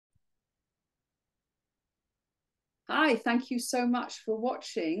Hi, thank you so much for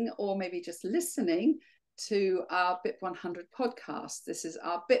watching or maybe just listening to our BIP 100 podcast. This is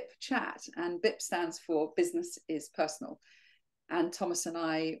our BIP Chat, and BIP stands for Business is Personal. And Thomas and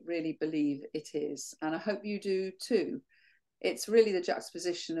I really believe it is. And I hope you do too. It's really the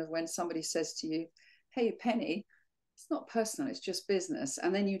juxtaposition of when somebody says to you, hey, Penny, it's not personal, it's just business.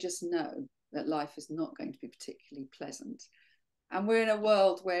 And then you just know that life is not going to be particularly pleasant. And we're in a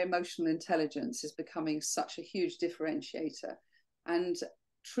world where emotional intelligence is becoming such a huge differentiator, and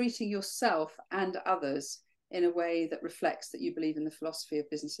treating yourself and others in a way that reflects that you believe in the philosophy of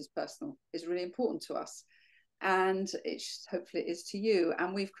business is personal is really important to us. And hopefully it is to you.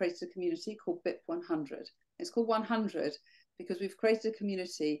 And we've created a community called BIP 100. It's called 100 because we've created a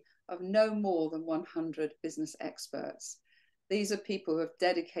community of no more than 100 business experts. These are people who have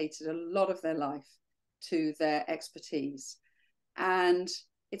dedicated a lot of their life to their expertise. And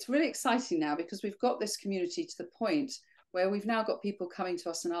it's really exciting now because we've got this community to the point where we've now got people coming to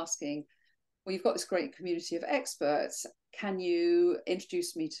us and asking, well, you've got this great community of experts. Can you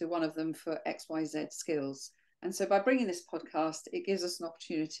introduce me to one of them for XYZ skills? And so by bringing this podcast, it gives us an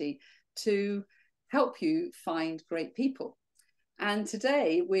opportunity to help you find great people. And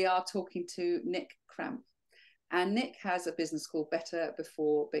today we are talking to Nick Cramp. And Nick has a business called Better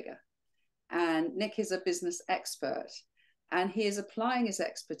Before Bigger. And Nick is a business expert. And he is applying his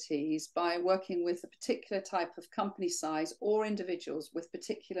expertise by working with a particular type of company size or individuals with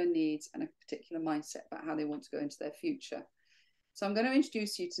particular needs and a particular mindset about how they want to go into their future. So I'm going to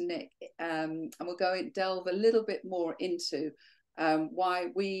introduce you to Nick, and we'll go and delve a little bit more into why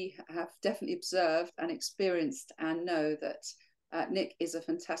we have definitely observed and experienced and know that Nick is a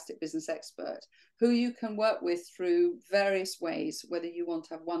fantastic business expert who you can work with through various ways, whether you want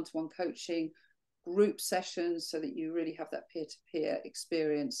to have one-to-one coaching, group sessions, so that you really have that peer-to-peer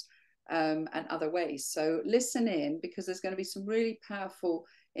experience, and other ways. So listen in, because there's going to be some really powerful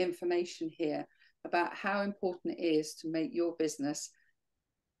information here about how important it is to make your business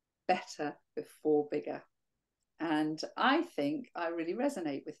better before bigger. And I think I really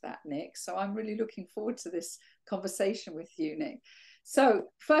resonate with that, Nick. So I'm really looking forward to this conversation with you, Nick. So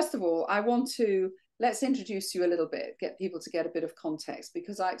first of all, let's introduce you a little bit, get people to get a bit of context,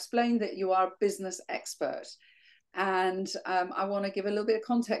 because I explained that you are a business expert. And I want to give a little bit of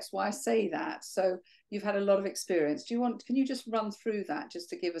context why I say that. So you've had a lot of experience. Can you just run through that just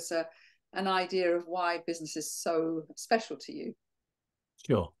to give us an idea of why business is so special to you?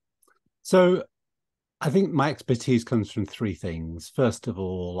 Sure. So I think my expertise comes from three things. First of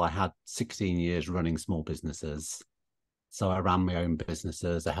all, I had 16 years running small businesses. So I ran my own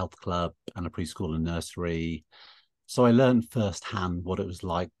businesses, a health club and a preschool and nursery. So I learned firsthand what it was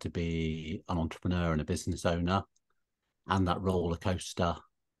like to be an entrepreneur and a business owner, and that roller coaster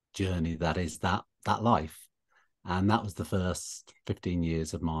journey that is that life. And that was the first 15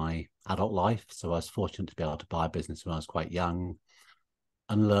 years of my adult life. So I was fortunate to be able to buy a business when I was quite young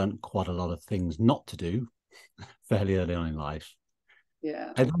and learned quite a lot of things not to do fairly early on in life.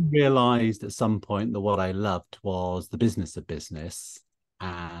 Yeah. I then realized at some point that what I loved was the business of business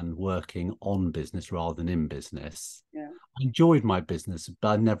and working on business rather than in business. Yeah. I enjoyed my business, but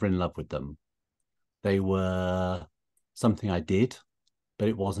I'm never in love with them. They were something I did, but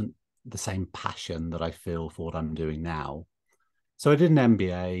it wasn't the same passion that I feel for what I'm doing now. So I did an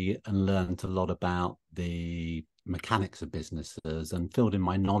MBA and learned a lot about the mechanics of businesses and filled in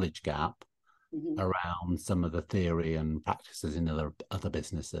my knowledge gap around some of the theory and practices in other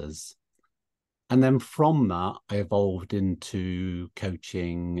businesses. And then from that, I evolved into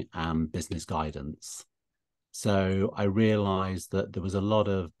coaching and business guidance. So I realized that there was a lot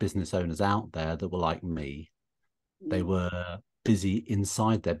of business owners out there that were like me. They were busy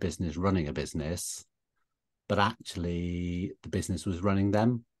inside their business running a business, but actually the business was running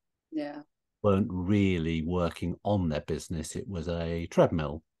them. Yeah. Weren't really working on their business. It was a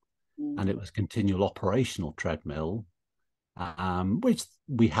treadmill, and it was continual operational treadmill, which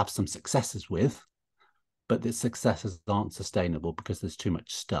we have some successes with, but the successes aren't sustainable because there's too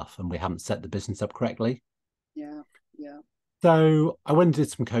much stuff and we haven't set the business up correctly. Yeah. Yeah. So I went and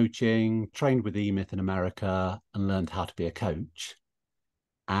did some coaching, trained with eMyth in America, and learned how to be a coach.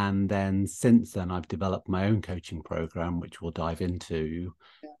 And then since then, I've developed my own coaching program, which we'll dive into,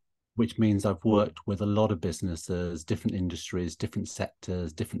 which means I've worked with a lot of businesses, different industries, different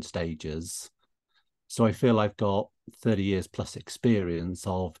sectors, different stages. So I feel I've got 30 years plus experience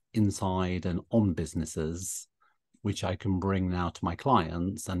of inside and on businesses, which I can bring now to my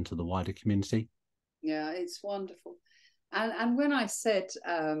clients and to the wider community. Yeah, it's wonderful. And when I said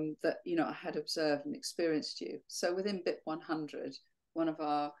that, I had observed and experienced you, so within BIP 100, one of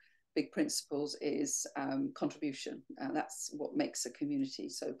our big principles is contribution. That's what makes a community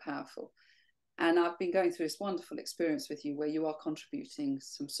so powerful. And I've been going through this wonderful experience with you where you are contributing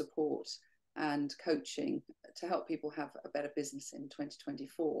some support and coaching to help people have a better business in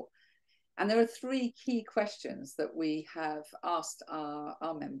 2024. And there are 3 key questions that we have asked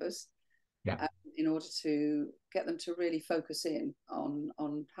our members in order to get them to really focus in on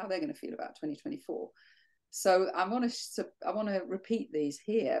how they're going to feel about 2024. So I want to repeat these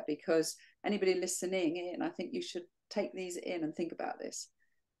here, because anybody listening in, I think you should take these in and think about this.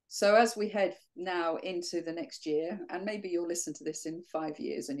 So as we head now into the next year, and maybe you'll listen to this in 5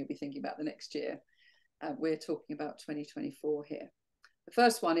 years and you'll be thinking about the next year, we're talking about 2024 here. The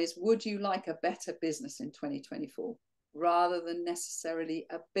first one is, would you like a better business in 2024 rather than necessarily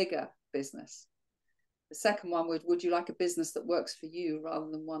a bigger business? The second one would you like a business that works for you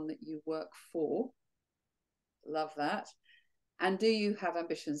rather than one that you work for? Love that. And do you have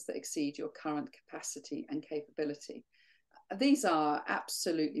ambitions that exceed your current capacity and capability? These are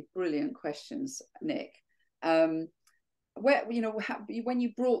absolutely brilliant questions, Nick. Where, when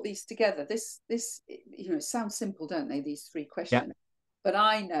you brought these together, this it sounds simple, don't they? These 3 questions. Yeah. But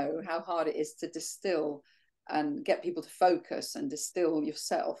I know how hard it is to distill and get people to focus and distill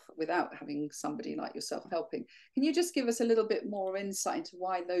yourself without having somebody like yourself helping. Can you just give us a little bit more insight into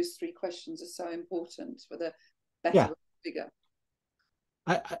why those 3 questions are so important for the better, bigger?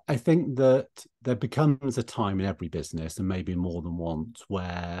 I think that there becomes a time in every business, and maybe more than once,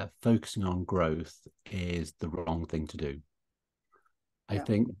 where focusing on growth is the wrong thing to do. I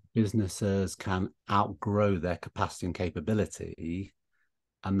think businesses can outgrow their capacity and capability,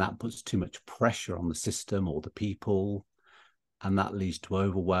 and that puts too much pressure on the system or the people, and that leads to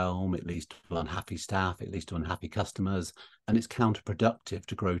overwhelm, it leads to unhappy staff, it leads to unhappy customers, and it's counterproductive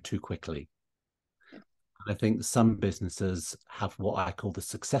to grow too quickly. I think some businesses have what I call the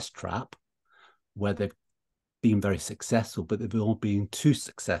success trap, where they've been very successful, but they've all been too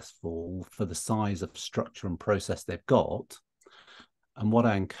successful for the size of structure and process they've got. And what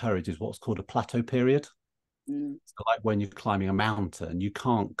I encourage is what's called a plateau period. So like when you're climbing a mountain, you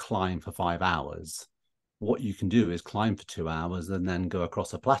can't climb for 5 hours. What you can do is climb for 2 hours and then go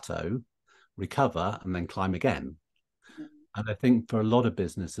across a plateau, recover, and then climb again. And I think for a lot of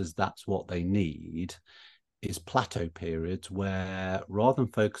businesses, that's what they need, is plateau periods where rather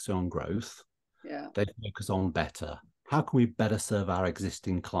than focusing on growth, they focus on better. How can we better serve our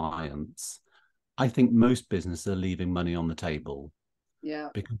existing clients? I think most businesses are leaving money on the table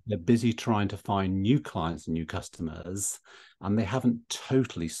because they're busy trying to find new clients and new customers, and they haven't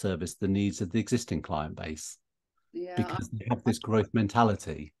totally serviced the needs of the existing client base because they have this growth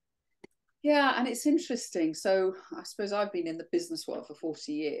mentality. Yeah, and it's interesting. So I suppose I've been in the business world for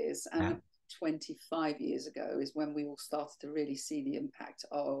 40 years, and 25 years ago is when we all started to really see the impact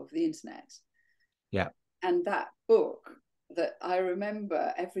of the internet. And that book that I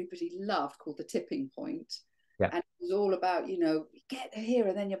remember everybody loved, called The Tipping Point, and it was all about, get here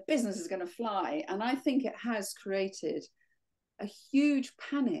and then your business is going to fly. And I think it has created a huge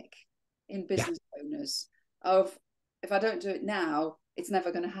panic in business owners of, if I don't do it now, it's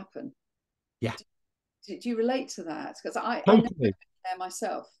never going to happen. Do you relate to that? Because I know there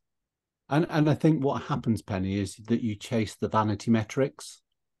myself. And I think what happens, Penny, is that you chase the vanity metrics,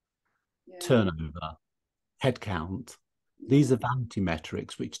 turnover, headcount. These are vanity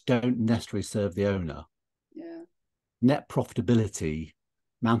metrics which don't necessarily serve the owner. Net profitability,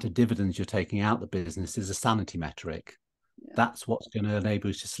 amount of dividends you're taking out the business, is a sanity metric. That's what's going to enable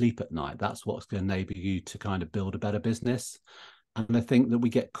you to sleep at night. That's what's going to enable you to kind of build a better business. And I think that we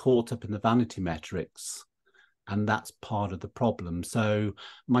get caught up in the vanity metrics, and that's part of the problem. So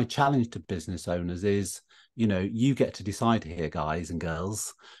my challenge to business owners is, you get to decide here, guys and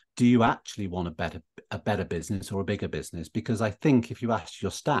girls, do you actually want a better business or a bigger business? Because I think if you ask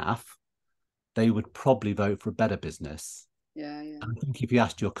your staff, they would probably vote for a better business. And I think if you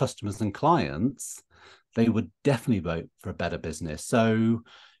asked your customers and clients, they would definitely vote for a better business. So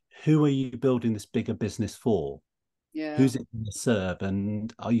who are you building this bigger business for? Who's it going to serve?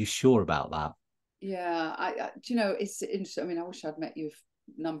 And are you sure about that? It's interesting. I mean, I wish I'd met you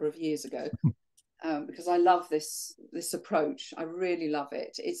a number of years ago, because I love this approach. I really love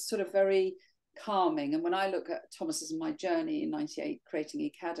it. It's sort of very calming. And when I look at Thomas's and my journey in '98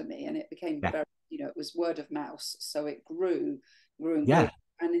 creating Academy, and it became very, it was word of mouth, so it grew and grew.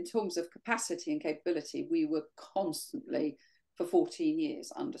 And in terms of capacity and capability, we were constantly for 14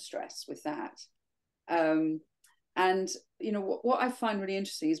 years under stress with that. And what I find really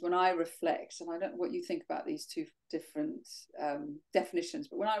interesting is when I reflect, and I don't know what you think about these 2 different definitions,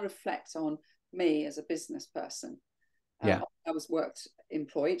 but when I reflect on me as a business person, Yeah. I was worked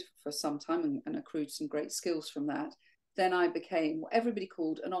employed for some time and accrued some great skills from that. Then I became what everybody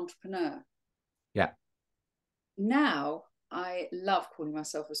called an entrepreneur. Yeah. Now I love calling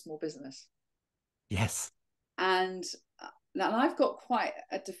myself a small business. Yes. And now I've got quite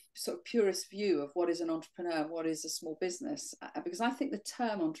a sort of purist view of what is an entrepreneur, what is a small business, because I think the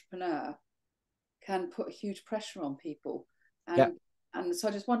term entrepreneur can put a huge pressure on people. Yeah. And so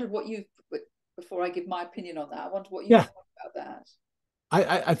I just wondered what you, before I give my opinion on that, I wonder what you Yeah. thought about that.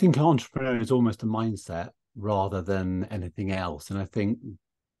 I think an entrepreneur is almost a mindset rather than anything else. And I think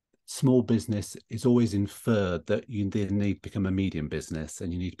small business is always inferred that you then need to become a medium business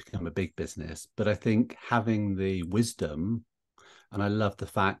and you need to become a big business. But I think having the wisdom, and I love the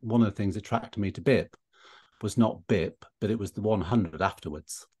fact, one of the things that attracted me to BIP was not BIP, but it was the 100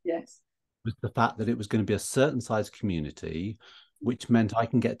 afterwards. Yes. Was the fact that it was going to be a certain size community, which meant I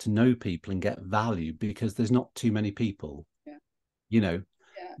can get to know people and get value because there's not too many people. Yeah. You know,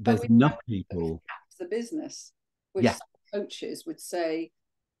 Yeah. But there's we enough have people. capped the business, which Yeah. some coaches would say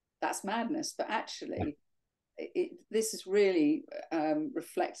that's madness. But actually, Yeah. this is really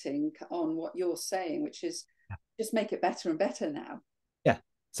reflecting on what you're saying, which is just make it better and better now. Yeah.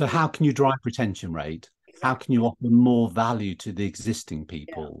 So how can you drive retention rate? Exactly. How can you offer more value to the existing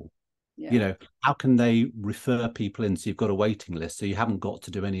people? Yeah. You know, how can they refer people in so you've got a waiting list so you haven't got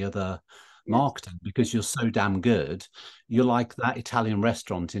to do any other marketing because you're so damn good. You're like that Italian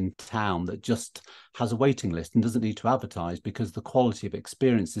restaurant in town that just has a waiting list and doesn't need to advertise because the quality of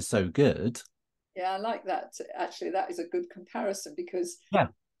experience is so good. Yeah, I like that. Actually, that is a good comparison because Yeah.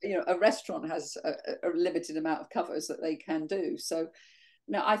 A restaurant has a limited amount of covers that they can do. So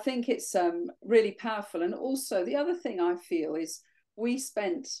now I think it's really powerful. And also the other thing I feel is we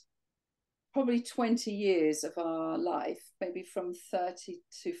spent probably 20 years of our life, maybe from 30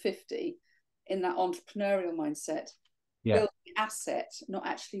 to 50, in that entrepreneurial mindset, building asset, not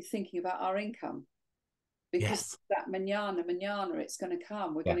actually thinking about our income. Because that manana, it's going to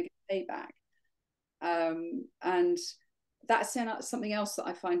come. We're going to get payback. And that's something else that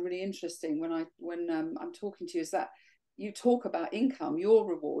I find really interesting when I'm talking to you is that you talk about income, your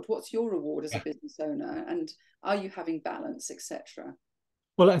reward. What's your reward as a business owner, and are you having balance, etc.?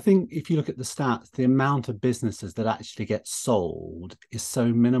 Well, I think if you look at the stats, the amount of businesses that actually get sold is so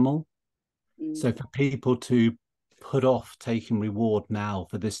minimal. So for people to put off taking reward now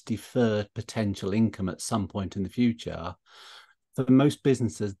for this deferred potential income at some point in the future, for most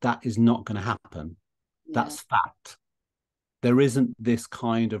businesses, that is not going to happen. That's fact. There isn't this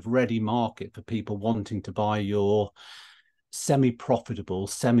kind of ready market for people wanting to buy your semi-profitable,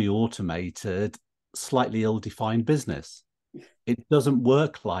 semi-automated, slightly ill-defined business. It doesn't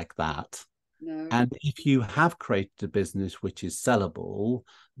work like that. No. And if you have created a business which is sellable,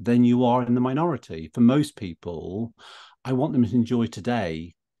 then you are in the minority. For most people, I want them to enjoy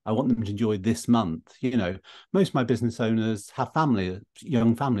today. I want them to enjoy this month. Most of my business owners have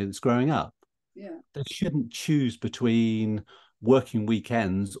young family that's growing up. Yeah. They shouldn't choose between working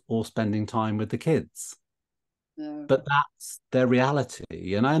weekends or spending time with the kids. No. But that's their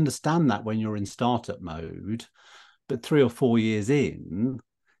reality. And I understand that when you're in startup mode, but 3 or 4 years in,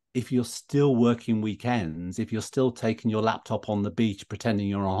 if you're still working weekends, if you're still taking your laptop on the beach pretending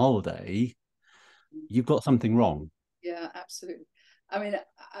you're on holiday, you've got something wrong. Yeah, absolutely. I mean,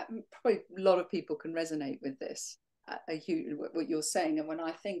 probably a lot of people can resonate with this, what you're saying. And when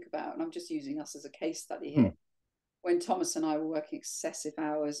I think about, and I'm just using us as a case study here, when Thomas and I were working excessive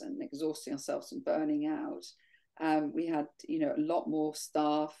hours and exhausting ourselves and burning out, we had, a lot more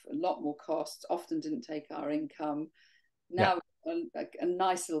staff, a lot more costs, often didn't take our income. Now a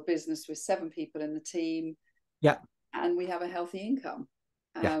nice little business with 7 people in the team. Yeah. And we have a healthy income.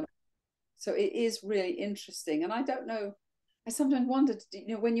 So it is really interesting. And I don't know, I sometimes wondered,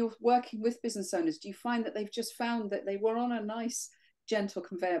 when you're working with business owners, do you find that they've just found that they were on a nice, gentle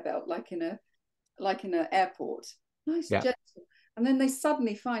conveyor belt, like in an airport, gentle, and then they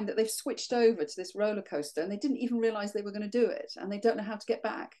suddenly find that they've switched over to this roller coaster and they didn't even realize they were going to do it and they don't know how to get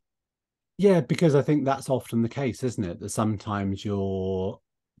back? Yeah, because I think that's often the case, isn't it? That sometimes you're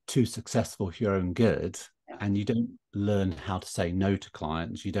too successful for your own good and you don't learn how to say no to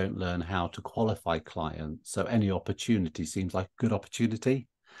clients. You don't learn how to qualify clients. So any opportunity seems like a good opportunity.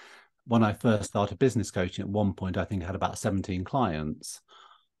 When I first started business coaching, at one point, I think I had about 17 clients,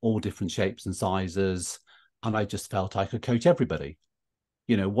 all different shapes and sizes. And I just felt I could coach everybody.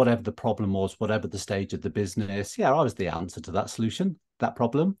 Whatever the problem was, whatever the stage of the business, I was the answer to that solution, that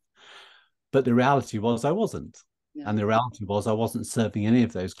problem. But the reality was I wasn't. And the reality was I wasn't serving any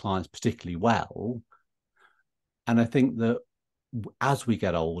of those clients particularly well. And I think that as we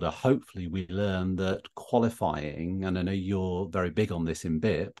get older, hopefully we learn that qualifying, and I know you're very big on this in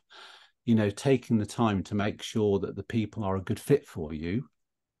BIP, taking the time to make sure that the people are a good fit for you,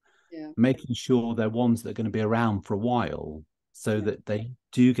 making sure they're ones that are going to be around for a while so that they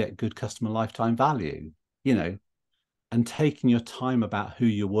do get good customer lifetime value, and taking your time about who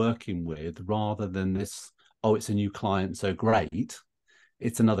you're working with rather than this, oh, it's a new client, so great.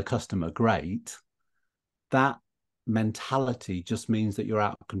 It's another customer, great. That mentality just means that you're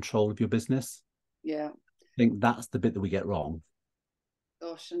out of control of your business. Yeah. I think that's the bit that we get wrong.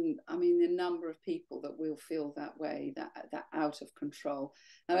 Gosh, and I mean the number of people that will feel that way, that out of control.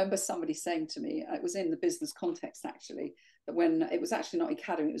 I remember somebody saying to me, it was in the business context actually, that when it was actually not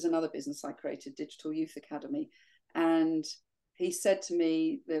academy, it was another business I created, Digital Youth Academy, and he said to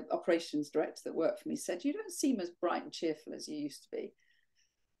me, the operations director that worked for me said, "You don't seem as bright and cheerful as you used to be."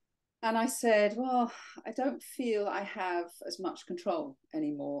 And I said, "Well, I don't feel I have as much control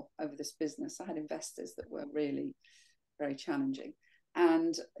anymore over this business. I had investors that were really very challenging,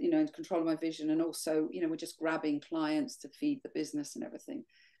 and in control of my vision, and also we're just grabbing clients to feed the business and everything."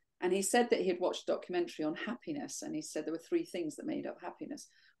 And he said that he had watched a documentary on happiness, and he said there were three things that made up happiness.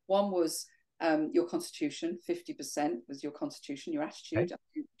 One was your constitution. 50% was your constitution, your attitude. Okay.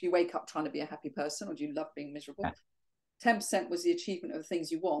 Do you wake up trying to be a happy person, or do you love being miserable? Okay. 10% was the achievement of the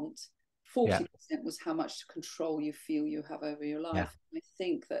things you want. 40% was how much control you feel you have over your life. I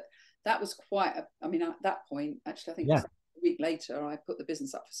think that was quite at that point, actually, I think it was a week later, I put the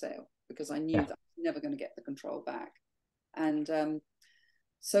business up for sale because I knew that I was never going to get the control back. And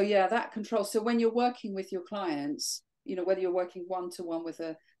that control. So when you're working with your clients, whether you're working one-to-one with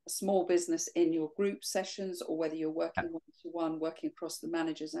a small business in your group sessions, or whether you're working one-to-one, working across the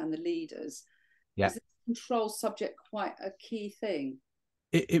managers and the leaders, is this control subject quite a key thing?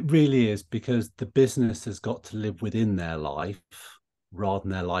 It really is, because the business has got to live within their life rather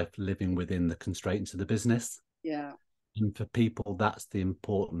than their life living within the constraints of the business. Yeah. And for people, that's the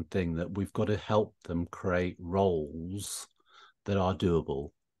important thing, that we've got to help them create roles that are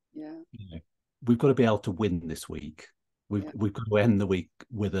doable. Yeah. We've got to be able to win this week. We've got to end the week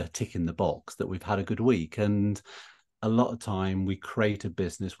with a tick in the box that we've had a good week. And a lot of time we create a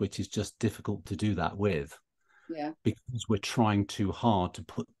business which is just difficult to do that with. Yeah. Because we're trying too hard to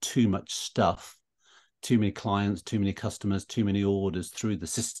put too much stuff, too many clients, too many customers, too many orders through the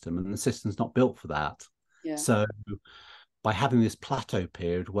system, and the system's not built for that. Yeah. So by having this plateau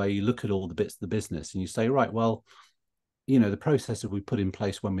period where you look at all the bits of the business and you say, right, well, the processes we put in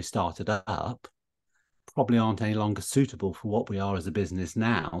place when we started up probably aren't any longer suitable for what we are as a business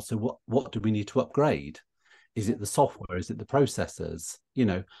now. So what do we need to upgrade? Is it the software? Is it the processes?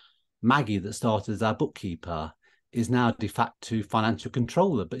 Maggie, that started as our bookkeeper, is now de facto financial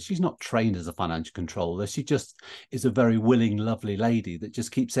controller, but she's not trained as a financial controller. She just is a very willing, lovely lady that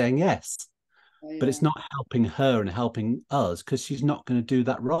just keeps saying yes. But it's not helping her and helping us, because she's not going to do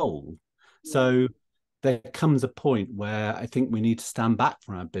that role. So there comes a point where I think we need to stand back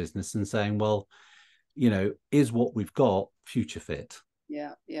from our business and saying, well, is what we've got future fit?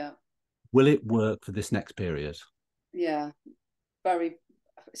 Yeah. Will it work for this next period? Yeah.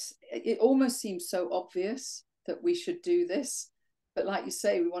 It almost seems so obvious that we should do this, but like you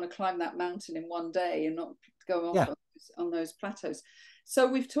say, we want to climb that mountain in one day and not go off on those plateaus. So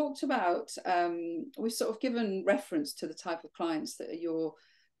we've talked about, we've sort of given reference to the type of clients that are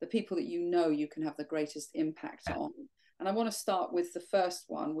the people that you can have the greatest impact on. And I want to start with the first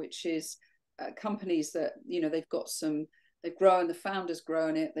one, which is companies that, they've grown, the founders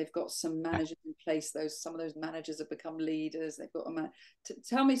grown it, they've got some managers in place, some of those managers have become leaders, they've got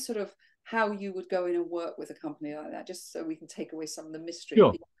tell me sort of how you would go in and work with a company like that, just so we can take away some of the mystery. Sure.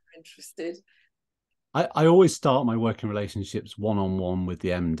 If people are interested. I always start my working relationships one-on-one with the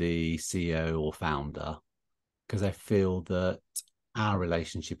MD, CEO or founder, because I feel that our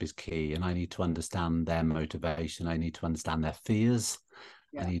relationship is key, and I need to understand their motivation. I need to understand their fears.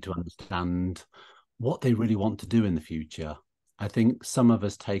 I need to understand what they really want to do in the future. I think some of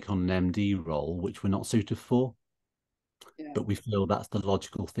us take on an MD role which we're not suited for, but we feel that's the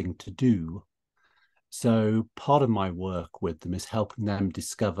logical thing to do. So part of my work with them is helping them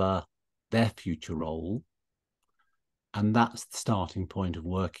discover their future role. And that's the starting point of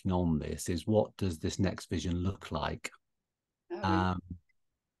working on this, is what does this next vision look like?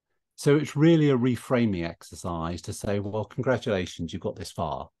 So it's really a reframing exercise to say, well, congratulations, you've got this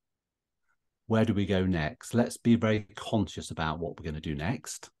far. Where do we go next? Let's be very conscious about what we're going to do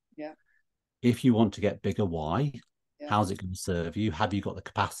next. Yeah. If you want to get bigger, why? Yeah. How's it going to serve you? Have you got the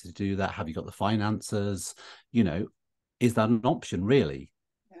capacity to do that? Have you got the finances? Is that an option really?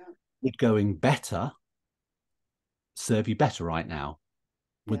 Yeah. Would going better serve you better right now?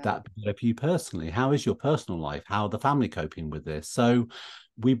 Would that be better for you personally? How is your personal life? How are the family coping with this? So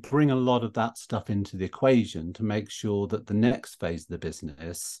we bring a lot of that stuff into the equation to make sure that the next phase of the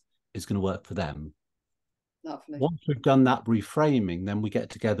business is going to work for them. Lovely. Once we've done that reframing, then we get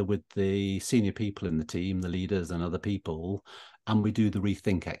together with the senior people in the team, the leaders and other people, and we do the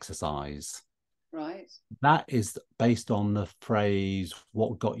rethink exercise. Right. That is based on the phrase,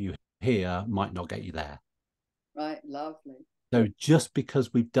 what got you here might not get you there. Right. Lovely. So just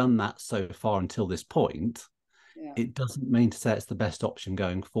because we've done that so far until this point, it doesn't mean to say it's the best option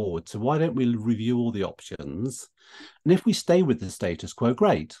going forward. So why don't we review all the options? And if we stay with the status quo,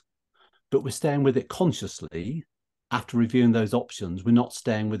 great. But we're staying with it consciously. After reviewing those options, we're not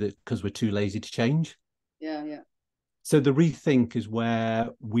staying with it because we're too lazy to change. Yeah. So the rethink is where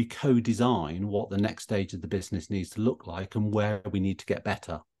we co-design what the next stage of the business needs to look like and where we need to get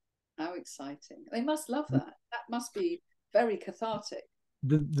better. How exciting. They must love that. That must be very cathartic.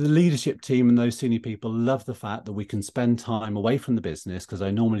 The leadership team and those senior people love the fact that we can spend time away from the business, because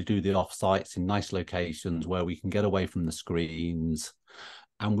I normally do the off-sites in nice locations where we can get away from the screens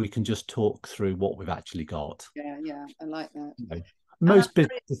and we can just talk through what we've actually got. Yeah, I like that. You know, most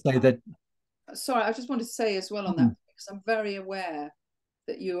businesses say that. Sorry, I just wanted to say as well on that, because I'm very aware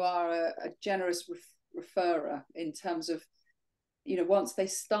that you are a generous referrer in terms of, once they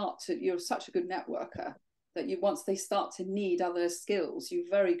start to, you're such a good networker that once they start to need other skills, you're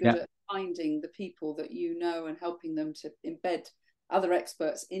very good at finding the people that you know and helping them to embed other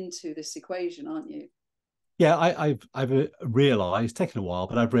experts into this equation, aren't you? Yeah, I've realised, taken a while,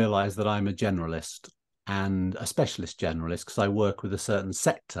 but I've realised that I'm a generalist and a specialist generalist because I work with a certain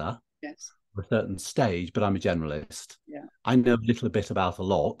sector, a certain stage, but I'm a generalist. Yeah. I know a little bit about a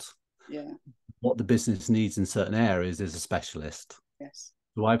lot. Yeah. What the business needs in certain areas is a specialist. Yes.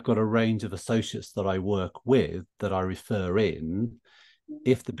 So I've got a range of associates that I work with that I refer in.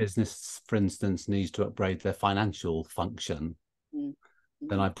 If the business, for instance, needs to upgrade their financial function,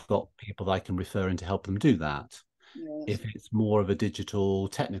 then I've got people that I can refer in to help them do that. If it's more of a digital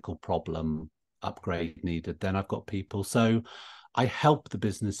technical problem upgrade needed, then I've got people. So I help the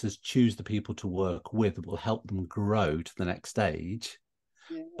businesses choose the people to work with that will help them grow to the next stage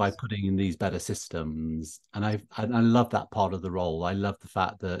by putting in these better systems. And I love that part of the role. I love the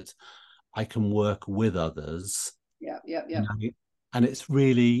fact that I can work with others. Yeah. And it's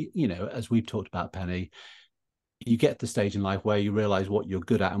really, as we've talked about, Penny, you get to the stage in life where you realize what you're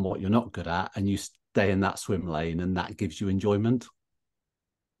good at and what you're not good at, and you stay in that swim lane, and that gives you enjoyment.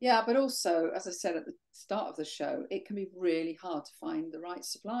 Yeah, but also, as I said at the start of the show, it can be really hard to find the right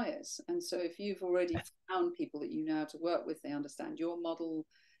suppliers. And so if you've already found people that you know how to work with, they understand your model,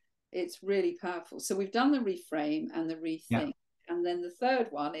 it's really powerful. So we've done the reframe and the rethink. And then the third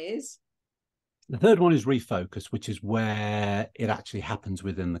one is? The third one is refocus, which is where it actually happens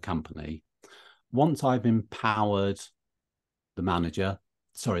within the company. Once I've empowered the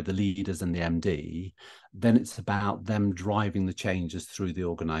leaders and the MD, then it's about them driving the changes through the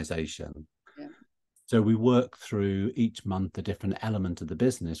organization. Yeah. So we work through each month a different element of the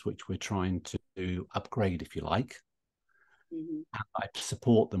business, which we're trying to upgrade, if you like. And I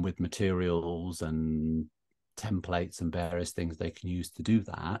support them with materials and templates and various things they can use to do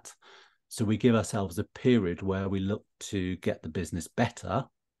that. So we give ourselves a period where we look to get the business better.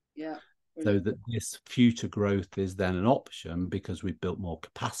 Yeah. So that this future growth is then an option because we've built more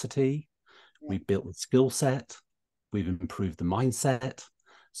capacity, we've built the skill set, we've improved the mindset.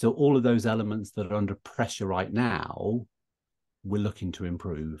 So all of those elements that are under pressure right now, we're looking to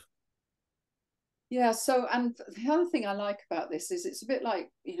improve. Yeah. So, and the other thing I like about this is it's a bit like,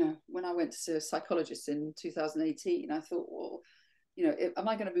 when I went to see a psychologist in 2018, I thought, well, am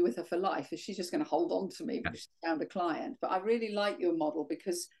I going to be with her for life? Is she just going to hold on to me because she found a client? But I really like your model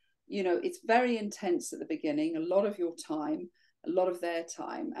because it's very intense at the beginning, a lot of your time, a lot of their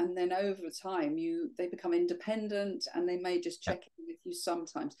time. And then over time, they become independent and they may just check in with you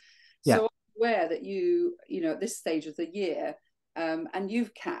sometimes. So I'm aware that at this stage of the year, and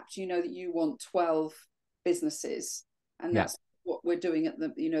you've capped, that you want 12 businesses. And that's what we're doing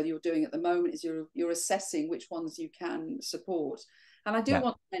you're doing at the moment is you're assessing which ones you can support. And I do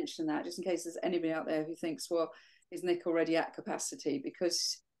want to mention that just in case there's anybody out there who thinks, well, is Nick already at capacity?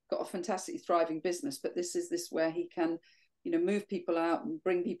 Because got a fantastically thriving business, but this is where he can, move people out and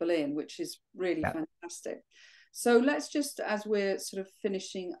bring people in, which is really fantastic. So let's just, as we're sort of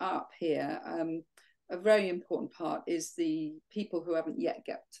finishing up here, a very important part is the people who haven't yet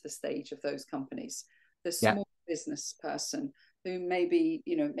got to the stage of those companies, the small business person who maybe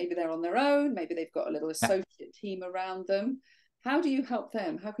they're on their own, maybe they've got a little associate team around them. How do you help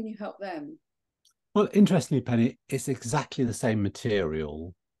them? How can you help them? Well, interestingly, Penny, it's exactly the same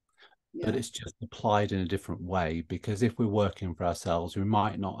material, but Yeah, it's just applied in a different way. Because if we're working for ourselves, we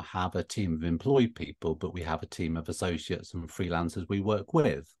might not have a team of employed people, but we have a team of associates and freelancers we work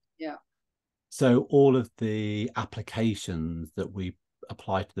with. yeah, So all of the applications that we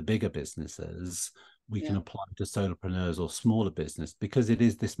apply to the bigger businesses, we yeah, can apply to solopreneurs or smaller business because it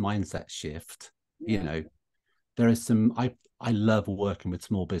is this mindset shift. You yeah. know, there is some, I love working with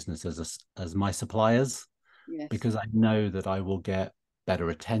small businesses as my suppliers Yes. because I know that I will get better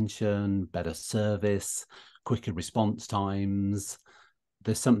attention, better service, quicker response times.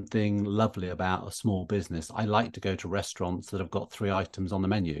 There's something lovely about a small business. I like to go to restaurants that have got 3 items on the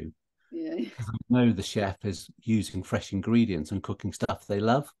menu Yeah. because I know the chef is using fresh ingredients and cooking stuff they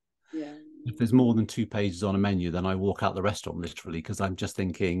love. Yeah. If there's more than 2 pages on a menu, then I walk out the restaurant literally because I'm just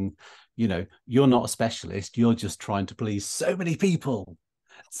thinking, you're not a specialist. You're just trying to please so many people.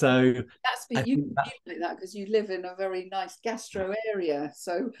 So That's I be you think that feel like that because you live in a very nice gastro area.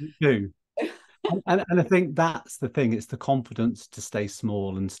 So you do. And I think that's the thing. It's the confidence to stay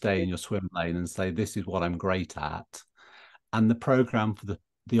small and stay in your swim lane and say, this is what I'm great at. And the program for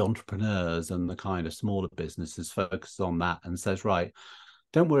the entrepreneurs and the kind of smaller businesses focuses on that and says, right,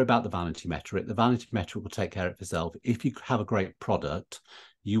 don't worry about the vanity metric. The vanity metric will take care of itself. If you have a great product,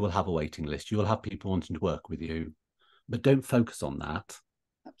 you will have a waiting list. You will have people wanting to work with you. But don't focus on that.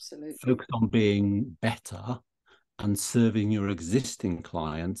 absolutely. Focus on being better and serving your existing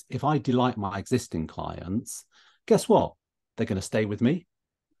clients. If I delight my existing clients, guess what? They're going to stay with me,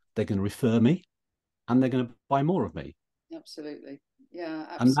 they're going to refer me, and they're going to buy more of me. Absolutely. Yeah, And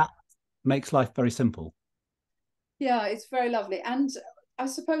absolutely. that makes life very simple. Yeah, it's very lovely. And I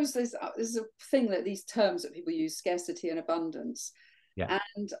suppose there's a thing that these terms that people use, scarcity and abundance. Yeah.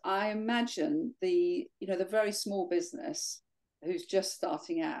 And I imagine the very small business who's just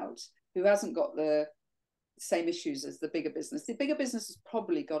starting out, who hasn't got the same issues as the bigger business. The bigger business has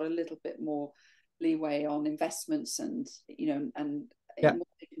probably got a little bit more leeway on investments and Yeah. in what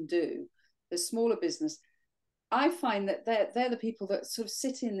they can do. The smaller business, I find that they're the people that sort of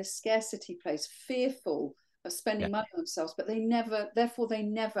sit in this scarcity place, fearful of Yeah. spending money on themselves, but therefore they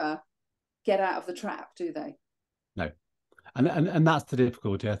never get out of the trap, do they? No. And that's the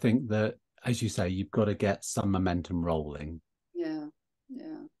difficulty. I think that, as you say, you've got to get some momentum rolling. Yeah,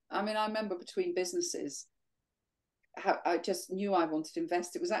 yeah. I mean, I remember between businesses, I just knew I wanted to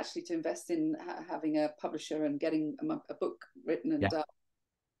invest. It was actually to invest in having a publisher and getting a book written and Yeah. done.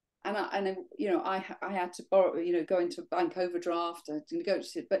 I had to borrow, go into bank overdraft to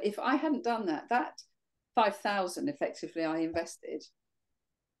negotiate. But if I hadn't done that 5,000 effectively I invested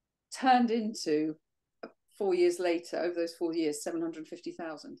turned into 4 years later, over those 4 years,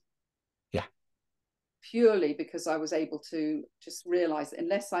 750,000. Yeah. Purely because I was able to just realize that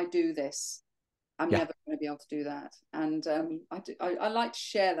unless I do this, I'm Yeah. never going to be able to do that. And I like to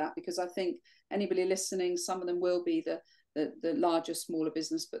share that because I think anybody listening, some of them will be the larger, smaller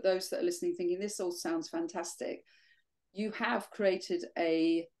business, but those that are listening thinking this all sounds fantastic, you have created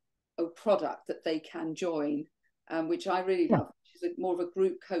a product that they can join, which I really Yeah. love, which is more of a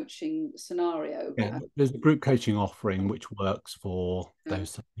group coaching scenario. Yeah. There's a group coaching offering which works for Uh,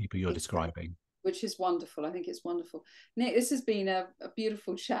 those people you're describing. which is wonderful. I think it's wonderful. Nick, this has been a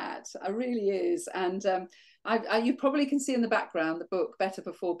beautiful chat. It really is. And you probably can see in the background the book Better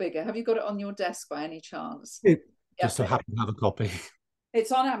Before Bigger. Have you got it on your desk by any chance? It Yeah, just so happen to have a copy.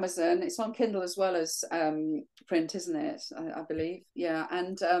 it's on Amazon. It's on Kindle as well as print, isn't it? I believe. Yeah,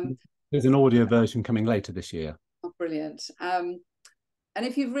 and There's an audio version coming later this year. oh, brilliant. And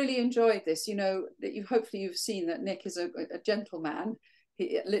if you've really enjoyed this, that hopefully you've seen that Nick is a gentleman.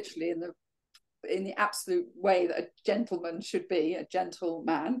 He literally in the absolute way that a gentleman should be, a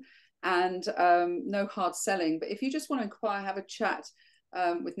gentleman, and no hard selling. But if you just want to inquire, have a chat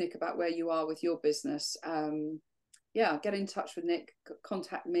with Nick about where you are with your business, yeah, get in touch with Nick,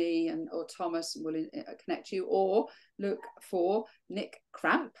 contact me or Thomas, and we'll connect you, or look for Nick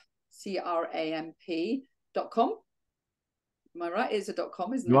Cramp, CRAMP.com. Am I right? It's a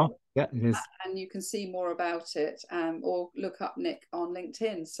 .com, isn't You it? are? Yeah, it is. And you can see more about it, or look up Nick on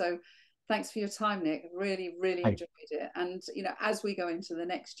LinkedIn. So thanks for your time, Nick. Really, really Hey, enjoyed it. And, as we go into the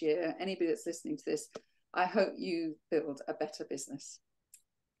next year, anybody that's listening to this, I hope you build a better business.